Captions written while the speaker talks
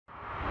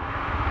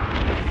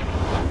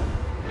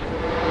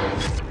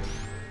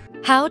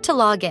How to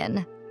log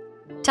in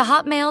to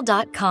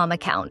Hotmail.com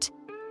account,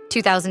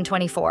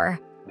 2024.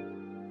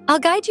 I'll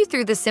guide you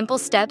through the simple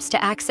steps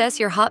to access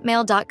your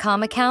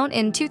Hotmail.com account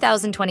in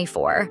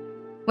 2024,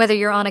 whether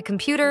you're on a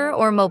computer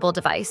or mobile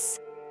device.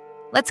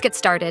 Let's get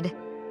started.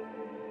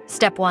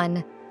 Step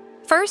 1.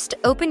 First,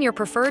 open your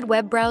preferred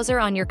web browser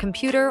on your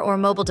computer or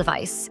mobile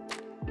device.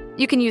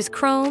 You can use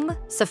Chrome,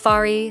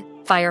 Safari,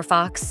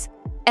 Firefox,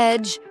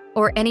 Edge,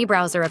 or any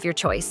browser of your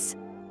choice.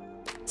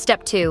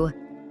 Step 2.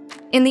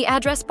 In the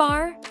address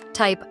bar,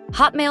 type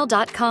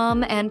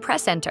hotmail.com and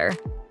press enter.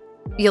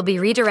 You'll be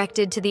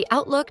redirected to the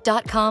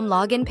outlook.com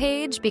login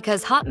page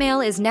because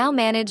Hotmail is now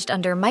managed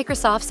under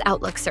Microsoft's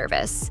Outlook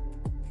service.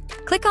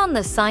 Click on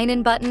the Sign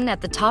In button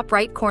at the top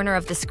right corner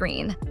of the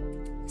screen.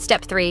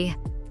 Step 3.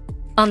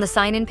 On the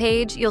sign-in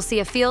page, you'll see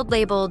a field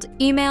labeled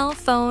Email,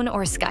 Phone,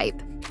 or Skype.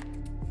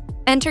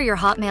 Enter your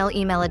Hotmail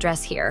email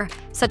address here,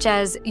 such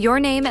as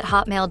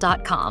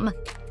yourname@hotmail.com,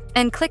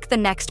 and click the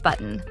Next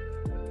button.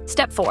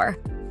 Step 4.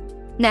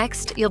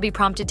 Next, you'll be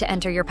prompted to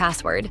enter your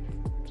password.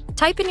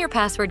 Type in your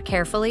password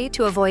carefully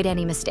to avoid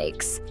any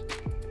mistakes.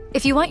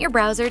 If you want your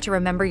browser to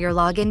remember your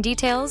login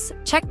details,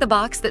 check the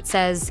box that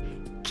says,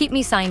 Keep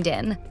me signed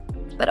in,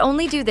 but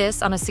only do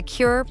this on a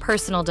secure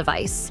personal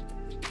device.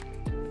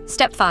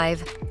 Step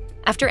 5.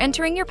 After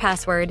entering your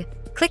password,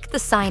 click the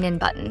Sign In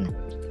button.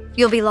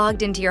 You'll be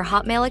logged into your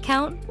Hotmail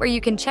account where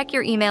you can check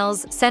your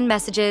emails, send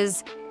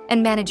messages,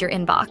 and manage your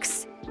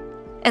inbox.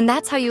 And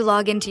that's how you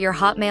log into your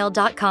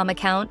Hotmail.com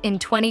account in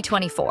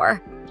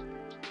 2024.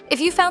 If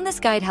you found this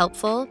guide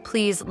helpful,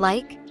 please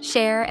like,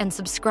 share, and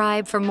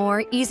subscribe for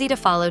more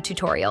easy-to-follow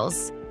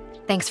tutorials.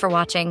 Thanks for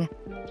watching.